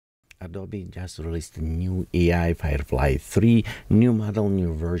Adobe just released a new AI Firefly 3, new model,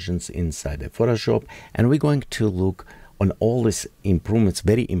 new versions inside the Photoshop, and we're going to look on all these improvements,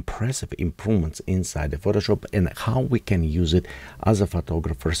 very impressive improvements inside the Photoshop, and how we can use it as a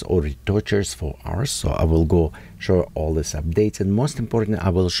photographers or retouchers for ours. So I will go show all these updates, and most important, I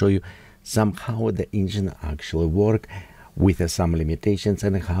will show you somehow the engine actually work with some limitations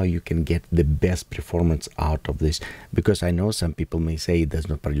and how you can get the best performance out of this, because I know some people may say it does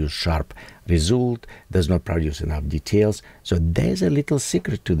not produce sharp result, does not produce enough details. So there's a little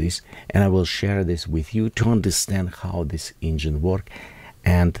secret to this, and I will share this with you to understand how this engine works.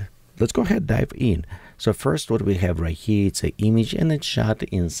 And let's go ahead, dive in. So first, what we have right here, it's an image, and it's shot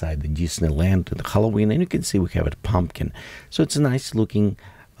inside the Disneyland and Halloween, and you can see we have a pumpkin. So it's a nice looking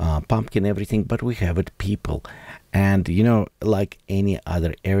pumpkin, everything, but we have it people. And you know, like any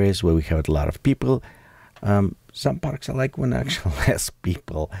other areas where we have a lot of people, some parks are like when actually less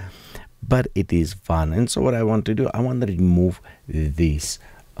people, but it is fun. And so what I want to do, I want to remove these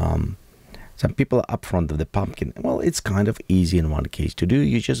some people up front of the pumpkin. Well, it's kind of easy in one case to do.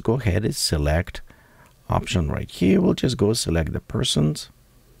 You just go ahead and select option right here. We'll just go select the persons.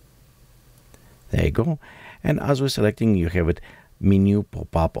 There you go. And as we're selecting, you have it menu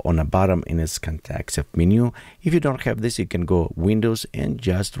pop up on the bottom in its context of menu. If you don't have this, you can go Windows and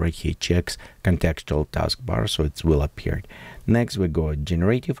just right here checks contextual taskbar, so it will appear. Next we go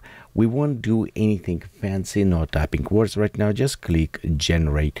generative. We won't do anything fancy, no typing words right now, just click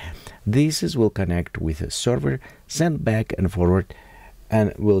generate. This will connect with a server, send back and forward,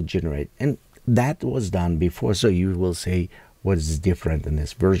 and will generate. And that was done before, so you will say what is different in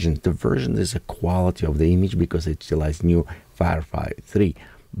this version. The version is the quality of the image because it utilizes new Firefly 3.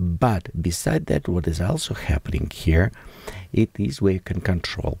 But beside that, what is also happening here, it is where you can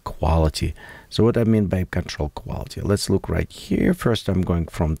control quality. So what I mean by control quality, let's look right here. First, I'm going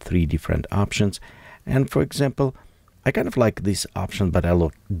from 3 different options. And for example, I kind of like this option, but I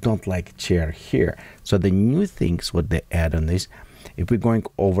don't like chair here. So the new things, what they add on this, if we're going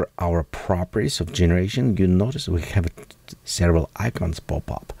over our properties of generation, you notice we have several icons pop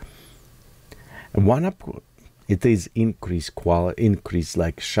up. And one up, it is increase quality, increase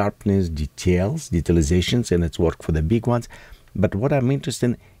like sharpness, detalizations, and it's work for the big ones. But what I'm interested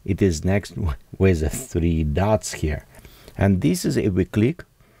in, it is next with the 3 dots here. And this is, if we click,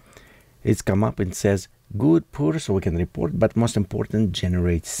 it's come up and says good, poor, so we can report, but most important,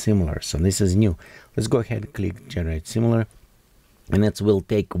 generate similar. So this is new. Let's go ahead and click generate similar. And it will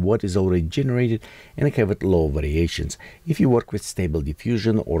take what is already generated and have it low variations. If you work with Stable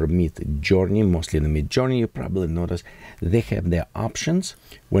Diffusion or Mid-Journey, mostly in the Mid-Journey, you probably notice they have their options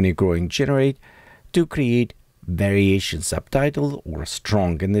when you're going generate to create variation subtitle or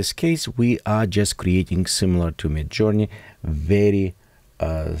strong. In this case, we are just creating similar to Mid-Journey, very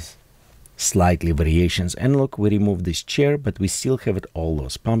slightly variations. And look, we remove this chair, but we still have it all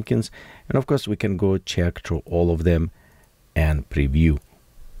those pumpkins. And of course, we can go check through all of them and preview.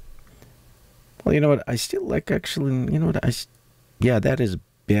 Well, you know what, I still like, actually, you know what, yeah, that is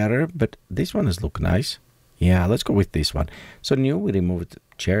better, but this one is look nice. Yeah, let's go with this one. So new, we removed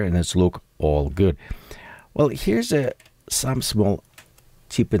chair and it's look all good. Well, here's some small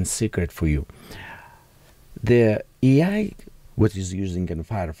tip and secret for you. The AI what is using in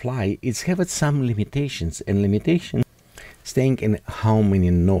Firefly, it's have some limitations, and limitations staying in how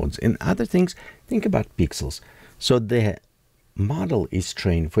many nodes. And other things, think about pixels. So the model is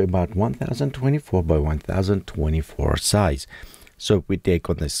trained for about 1024 by 1024 size. So if we take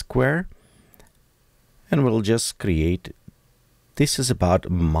on the square and we'll just create, this is about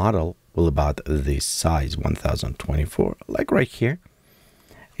model, well, about this size 1024, like right here.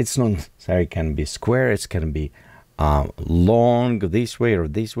 It's not, sorry, it can be square, it can be long this way, or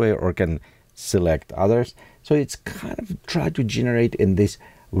can select others. So it's kind of try to generate in this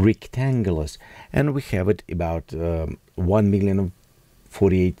rectangulars, and we have it about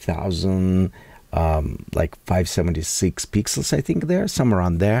 1,048,000 like 576 pixels, I think, there somewhere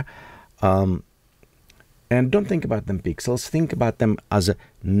around there. And don't think about them pixels, think about them as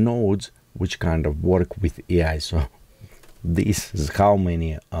nodes which kind of work with AI. So this is how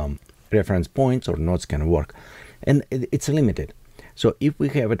many reference points or nodes can work, and it's limited. So if we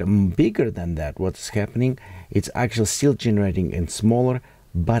have it bigger than that, what's happening, it's actually still generating in smaller,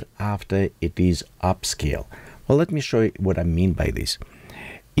 but after it is upscale. Well, let me show you what I mean by this.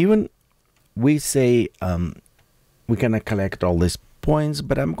 Even we say we can collect all these points,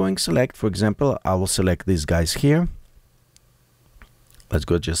 but I'm going to select, for example, I will select these guys here. Let's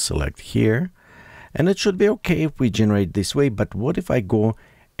go just select here, and it should be okay if we generate this way. But what if I go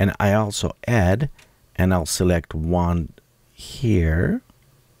and I also add, and I'll select one here,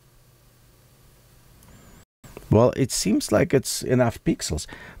 Well, it seems like it's enough pixels,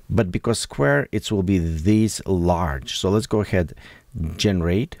 but because square, it will be this large. So let's go ahead,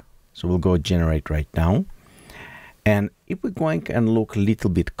 generate. So we'll go generate right now. And if we're going and look a little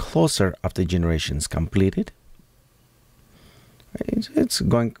bit closer after generation is completed, it's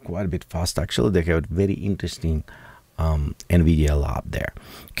going quite a bit fast. Actually, they have a very interesting NVIDIA lab there.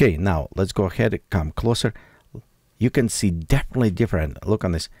 Okay, now let's go ahead and come closer. You can see definitely different. Look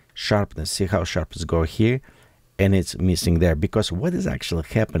on this sharpness. See how sharp is go here, and it's missing there. Because what is actually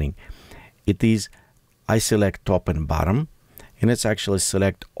happening? It is I select top and bottom, and it's actually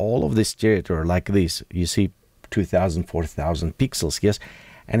select all of this territory like this. You see 2000, 4000 pixels, yes,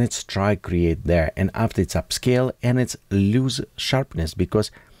 and it's try create there. And after it's upscale and it's lose sharpness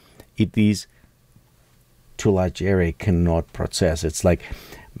because it is too large area, cannot process. It's like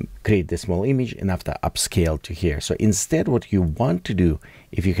create the small image and after upscale to here. So instead what you want to do,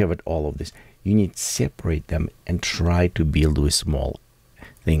 if you have it all of this, you need to separate them and try to build with small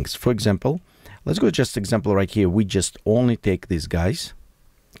things. For example, let's go just example right here. We just only take these guys,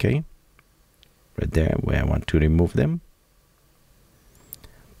 okay, right there where I want to remove them.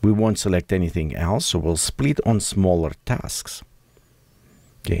 We won't select anything else, so we'll split on smaller tasks.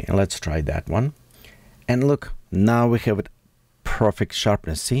 Okay, and let's try that one. And look, now we have it perfect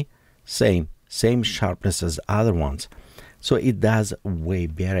sharpness. See, same sharpness as other ones. So it does way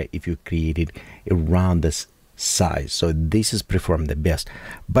better if you create it around this size. So this is perform the best.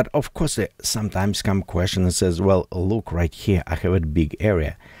 But of course, sometimes come question and says, well, look right here, I have a big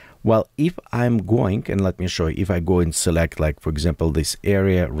area. Well, if I'm going, and let me show you, if I go and select, like, for example, this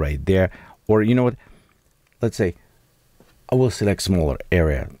area right there, or you know what, let's say I will select smaller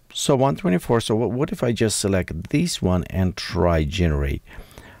area. So 124, so what if I just select this one and try generate?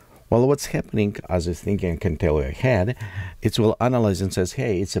 Well, what's happening, as I think I can tell you ahead, it will analyze and says,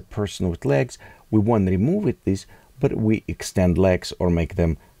 hey, it's a person with legs. We want to remove it this, but we extend legs or make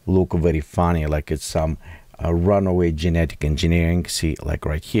them look very funny, like it's some runaway genetic engineering. See, like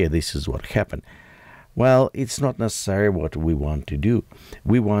right here, this is what happened. Well, it's not necessarily what we want to do.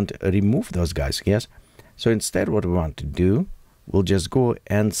 We want to remove those guys, yes? So instead, what we want to do, we'll just go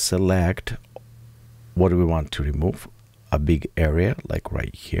and select what we want to remove. A big area, like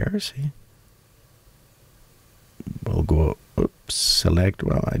right here, see? We'll go, oops, select,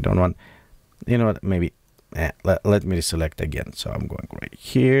 well, I don't want, you know what, maybe, let me select again. So I'm going right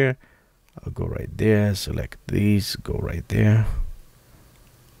here. I'll go right there, select these, go right there,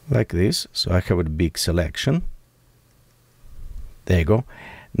 like this. So I have a big selection. There you go.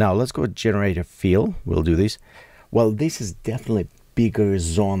 Now let's go generate a fill. We'll do this. Well, this is definitely bigger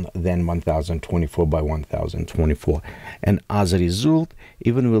zone than 1024 by 1024. And as a result,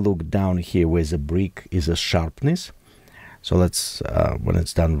 even we look down here where the brick is a sharpness. So let's, when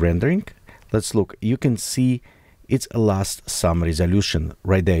it's done rendering, let's look. You can see it's lost some resolution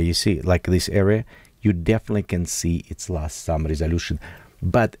right there. You see, like this area, you definitely can see it's lost some resolution.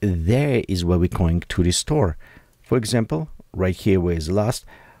 But there is where we're going to restore. For example, right here where it's lost,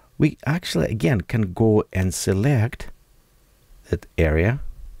 we actually, again, can go and select that area,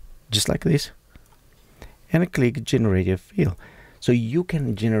 just like this, and click generate a fill. So you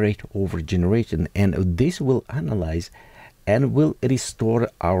can generate over generation, and this will analyze and will restore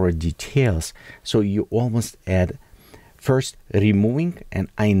our details. So you almost add first removing, and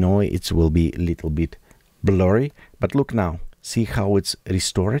I know it will be a little bit blurry, but look now, see how it's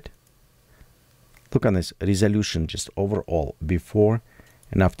restored. Look on this resolution, just overall before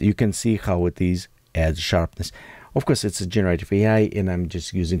and after. You can see how it is adds sharpness. Of course, it's a generative AI, and I'm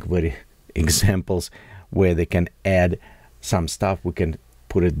just using very examples where they can add some stuff. We can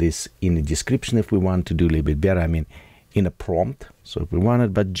put this in the description if we want to do a little bit better. I mean, in a prompt. So if we want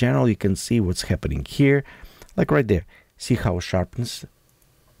it, but generally you can see what's happening here, like right there. See how sharpness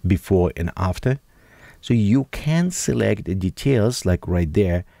before and after. So you can select the details, like right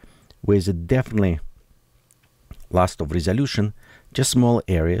there, where is it definitely loss of resolution, just small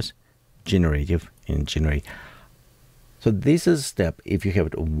areas, generative and generate. So this is a step. If you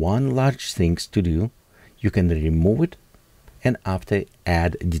have one large things to do, you can remove it and after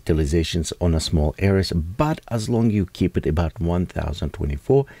add detailizations on a small areas, but as long you keep it about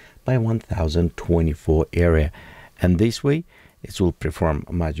 1024 by 1024 area. And this way it will perform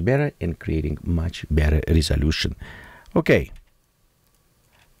much better and creating much better resolution. Okay.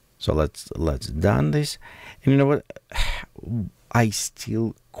 So let's done this. And you know what? I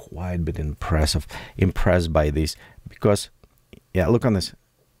still quite a bit impressed by this, because yeah, look on this.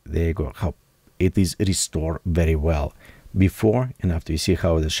 There you go, how it is restored very well before and after. You see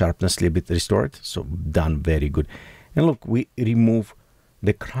how the sharpness a little bit restored, so done very good. And look, we remove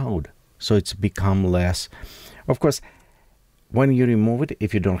the crowd, so it's become less Of course, when you remove it,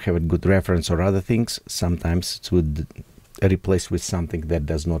 if you don't have a good reference or other things, sometimes it would replace with something that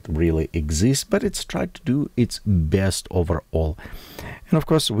does not really exist, but it's tried to do its best overall. And of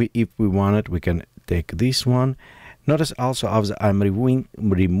course, if we want it, we can take this one. Notice also as I'm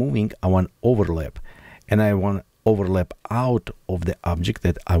removing, I want overlap, and I want overlap out of the object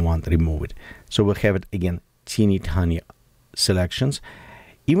that I want removed. So we'll have it again, teeny tiny selections.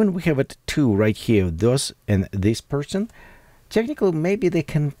 Even we have it two right here, those and this person. Technically, maybe they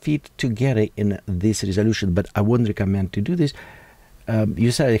can fit together in this resolution, but I wouldn't recommend to do this.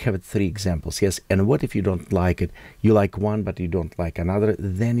 You said I have 3 examples, yes, and what if you don't like it? You like one, but you don't like another,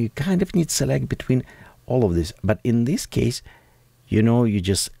 then you kind of need to select between all of this. But in this case, you know, you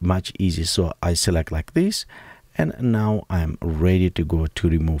just much easier. So I select like this, and now I'm ready to go to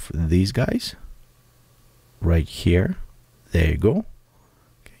remove these guys right here. There you go.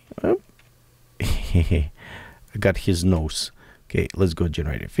 Okay. I got his nose. Okay, let's go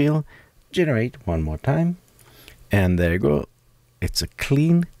generate a fill. Generate one more time. And there you go. It's a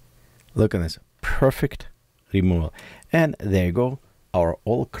clean, look at this, perfect removal. And there you go. Our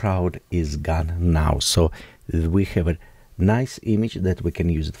whole crowd is gone now. So we have a nice image that we can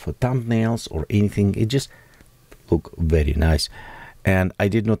use it for thumbnails or anything. It just look very nice. And I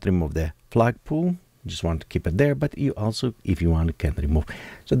did not remove the flagpole. Just want to keep it there, but you also, if you want, can remove.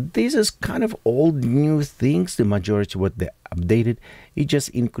 So this is kind of all new things. The majority what they updated, it just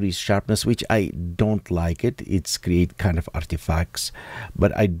increased sharpness, which I don't like it. It's create kind of artifacts,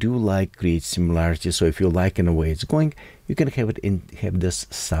 but I do like create similarity. So if you like in the way it's going, you can have it in have this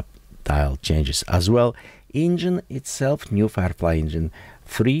subtle changes as well. Engine itself, new Firefly engine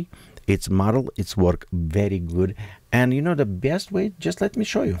 3. Its model, its work very good. And you know the best way, just let me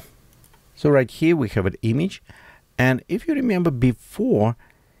show you. So right here we have an image, and if you remember before,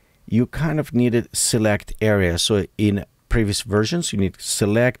 you kind of needed select area. So in previous versions you need to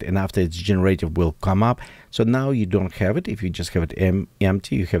select, and after it's generative will come up. So now you don't have it. If you just have it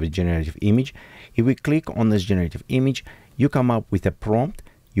empty, you have a generative image. If we click on this generative image, you come up with a prompt.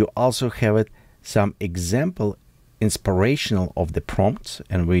 You also have it some example inspirational of the prompts,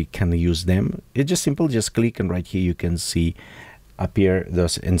 and we can use them. It's just simple, just click, and right here you can see appear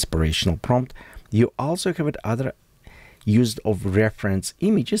those inspirational prompt. You also have it other used of reference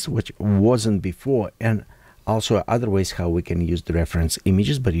images, which wasn't before, and also other ways how we can use the reference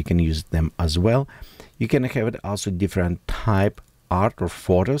images, but you can use them as well. You can have it also different type art or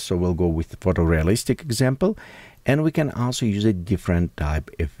photos. So we'll go with photorealistic example, and we can also use a different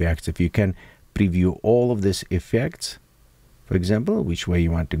type effects. If you can preview all of these effects, for example, which way you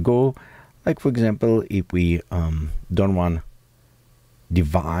want to go. Like for example, if we don't want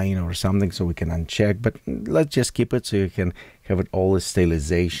divine or something, so we can uncheck, but let's just keep it so you can have it all the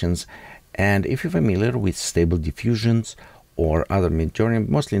stylizations. And if you're familiar with stable diffusions or other Midjourney,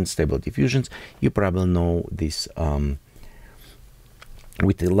 mostly in stable diffusions, you probably know this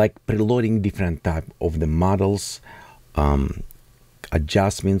with the, like preloading different type of the models,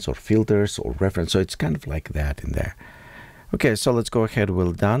 adjustments or filters or reference. So it's kind of like that in there. Okay, so let's go ahead,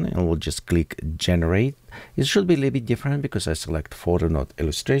 we're done, and we'll just click generate. It should be a little bit different because I select photo, not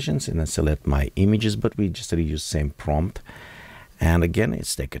illustrations, and I select my images, but we just reuse same prompt. And again,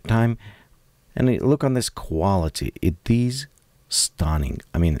 it's take a time. And look on this quality, it is stunning.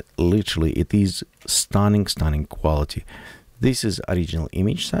 I mean, literally, it is stunning, stunning quality. This is original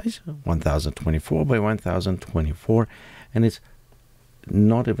image size, 1024 by 1024, and it's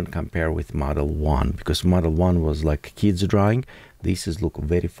not even compare with Model 1, because Model 1 was like kids drawing. This is look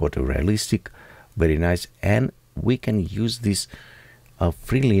very photorealistic, very nice, and we can use this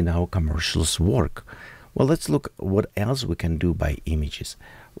freely in our commercials work. Well, let's look what else we can do by images.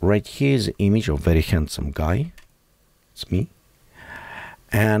 Right here is an image of very handsome guy. It's me.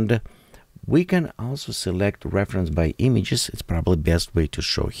 And we can also select reference by images. It's probably best way to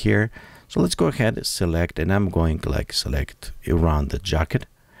show here. So let's go ahead, select, and I'm going to like select around the jacket.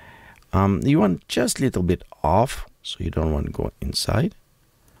 You want just a little bit off, so you don't want to go inside.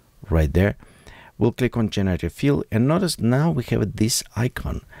 Right there. We'll click on generative fill, and notice now we have this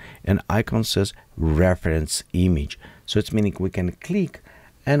icon. An icon says reference image. So it's meaning we can click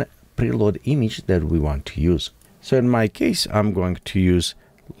and preload image that we want to use. So in my case, I'm going to use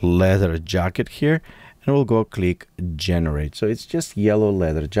leather jacket here, and we'll go click generate. So it's just yellow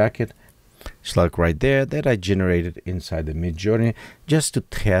leather jacket. It's like right there that I generated inside the Midjourney just to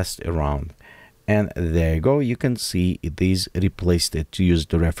test around. And there you go. You can see it is replaced it to use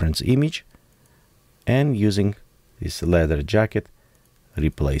the reference image, and using this leather jacket,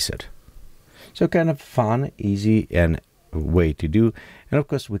 replace it. So kind of fun, easy, and way to do. And of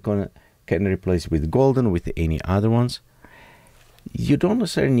course, we're gonna can replace with golden, with any other ones. You don't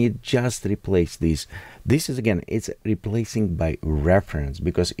necessarily need just replace this. This is, again, it's replacing by reference,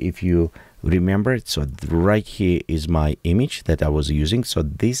 because if you remember it, so right here is my image that I was using. So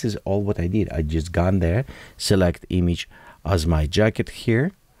this is all what I did. I just gone there, select image as my jacket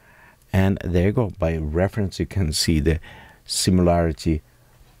here, and there you go. By reference, you can see the similarity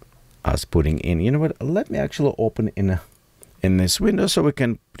as putting in. You know what? Let me actually open in this window so we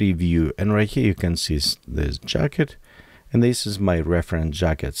can preview. And right here you can see this jacket, and this is my reference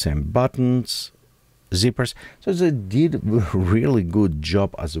jacket. Same buttons, zippers. So they did a really good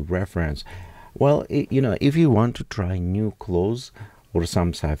job as a reference. Well, you know, if you want to try new clothes or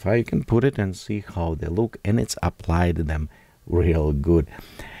some sci-fi, you can put it and see how they look, and it's applied to them real good.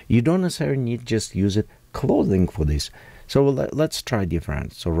 You don't necessarily need just use it clothing for this. So let's try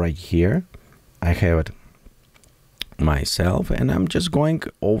different. So right here I have it myself, and I'm just going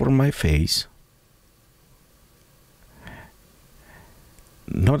over my face.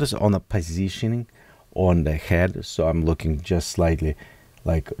 Notice on the positioning on the head, so I'm looking just slightly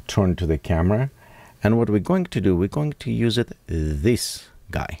like turn to the camera. And what we're going to do, we're going to use it this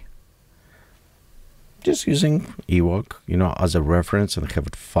guy, just using Ewok, you know, as a reference, and have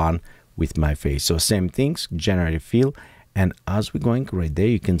it fun with my face. So same things, generate fill, and as we're going right there,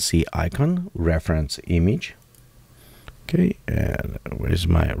 you can see icon, reference image. Okay, and where's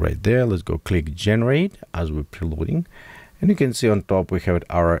my right there? Let's go click generate as we're preloading, and you can see on top we have it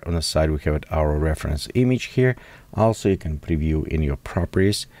our, on the side we have it our reference image here. Also, you can preview in your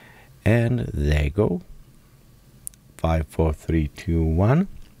properties, and there you go. 5, 4, 3, 2, 1.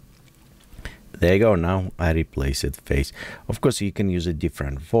 There you go. Now I replace it face. Of course, you can use a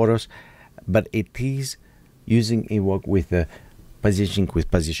different photos, but it is using Ewok with the positioning with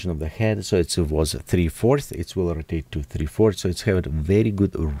position of the head. So it was 3/4. It will rotate to 3/4. So it's have a very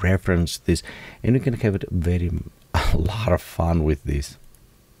good reference this, and you can have it a lot of fun with this.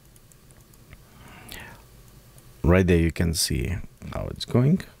 Right there, you can see how it's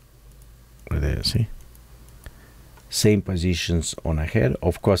going. Right there, see. Same positions on a head.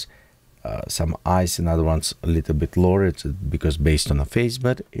 Of course, some eyes and other ones a little bit lower. It's because based on the face,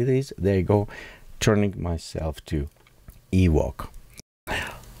 but it is, there you go, turning myself to Ewok.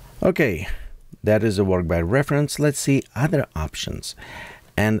 Okay, that is a work by reference. Let's see other options.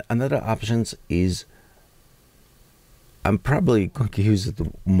 And another options is, I'm probably going to use it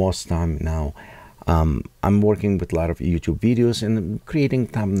most time now. I'm working with a lot of YouTube videos and creating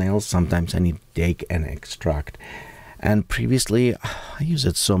thumbnails. Sometimes I need to take and extract. And previously, I use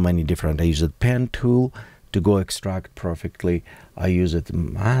it so many different. I use it pen tool to go extract perfectly. I use it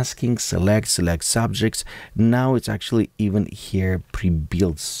masking, select subjects. Now it's actually even here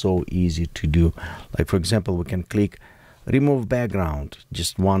pre-built, so easy to do. Like for example, we can click remove background,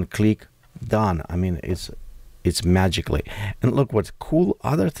 just one click, done. I mean, it's magically. And look what cool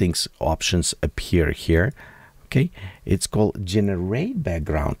other things options appear here. Okay, it's called generate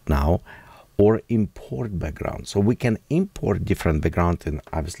background now, or import background. So we can import different background and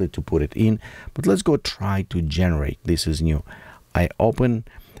obviously to put it in, but let's go try to generate. This is new. I open,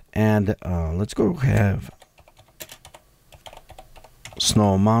 and let's go have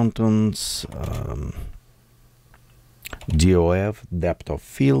snow mountains, DOF, depth of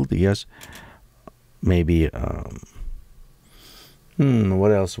field, yes. Maybe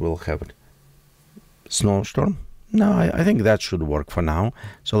what else will have it? Snowstorm. No, I think that should work for now.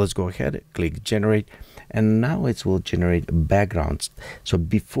 So let's go ahead, click generate, and now it will generate backgrounds. So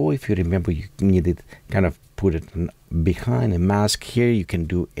before, if you remember, you needed kind of put it behind a mask. Here you can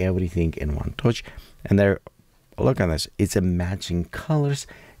do everything in one touch, and there, look at this, it's a matching colors,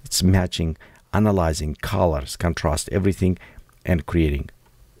 it's matching, analyzing colors, contrast, everything, and creating.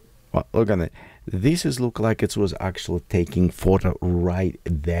 Well, look at it. This is look like it was actually taking photo right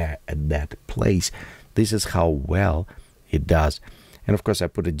there at that place. This is how well it does. And of course I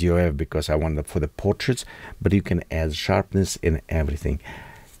put a DOF because I want it for the portraits, but you can add sharpness in everything.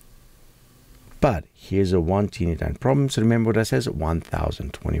 But here's a one teeny tiny problem. So remember what I says,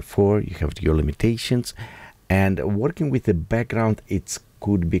 1024, you have your limitations, and working with the background, it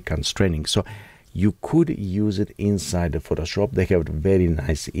could be constraining. So you could use it inside the Photoshop. They have a very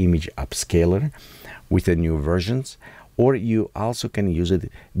nice image upscaler with the new versions. Or you also can use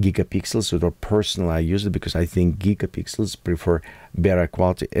it Geekapixels, or personally I use it because I think Geekapixels prefer better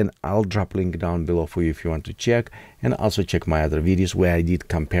quality, and I'll drop link down below for you if you want to check, and also check my other videos where I did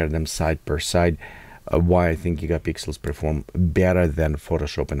compare them side per side, why I think Geekapixels perform better than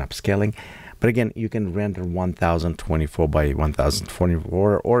Photoshop and upscaling. But again, you can render 1024 by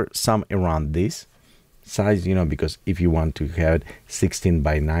 1024 or some around this, size, you know, because if you want to have it 16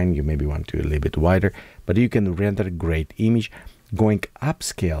 by 9, you maybe want to a little bit wider, but you can render a great image, going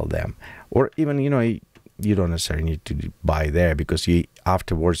upscale them, or even, you know, you don't necessarily need to buy there, because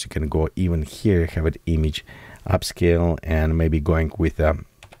afterwards you can go even here, have an image upscale, and maybe going with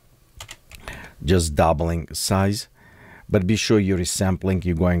just doubling size. But be sure you're resampling,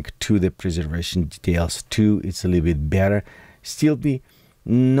 you're going to the preservation details too. It's a little bit better. Still be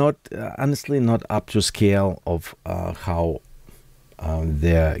not, honestly, not up to scale of how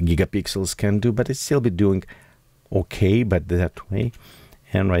the gigapixels can do, but it still be doing okay, but that way.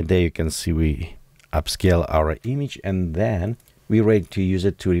 And right there you can see we upscale our image, and then we're ready to use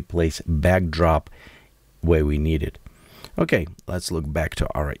it to replace backdrop where we need it. Okay, let's look back to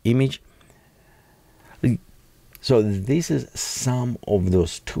our image. So this is some of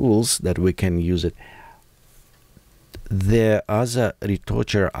those tools that we can use it. As a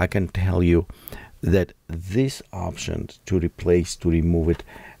retoucher, I can tell you that this option to replace, to remove it,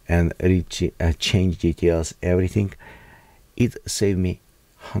 and change details, everything, it saved me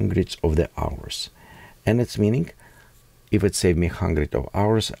hundreds of the hours. And it's meaning, if it saved me hundreds of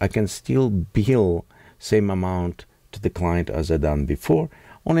hours, I can still bill same amount to the client as I done before.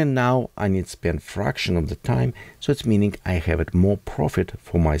 Only now I need to spend fraction of the time, so it's meaning I have it more profit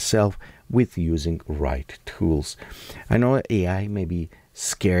for myself with using right tools. I know AI may be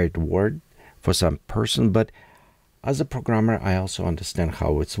scared word for some person, but as a programmer I also understand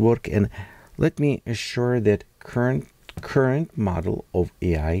how it's work, and let me assure that current model of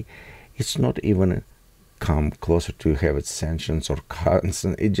AI, it's not even come closer to have its sentience or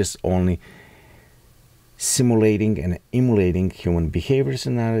consent. It just only simulating and emulating human behaviors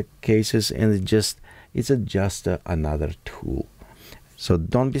in other cases, and it's just another tool. So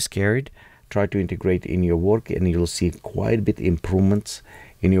don't be scared. Try to integrate in your work, and you'll see quite a bit improvements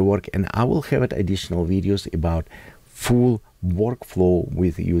in your work. And I will have additional videos about full workflow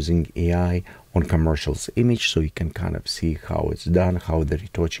with using AI on commercials image, so you can kind of see how it's done, how the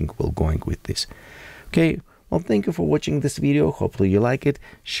retouching will going with this. Okay, well, thank you for watching this video. Hopefully you like it.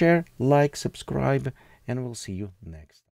 Share, like, subscribe, and we'll see you next.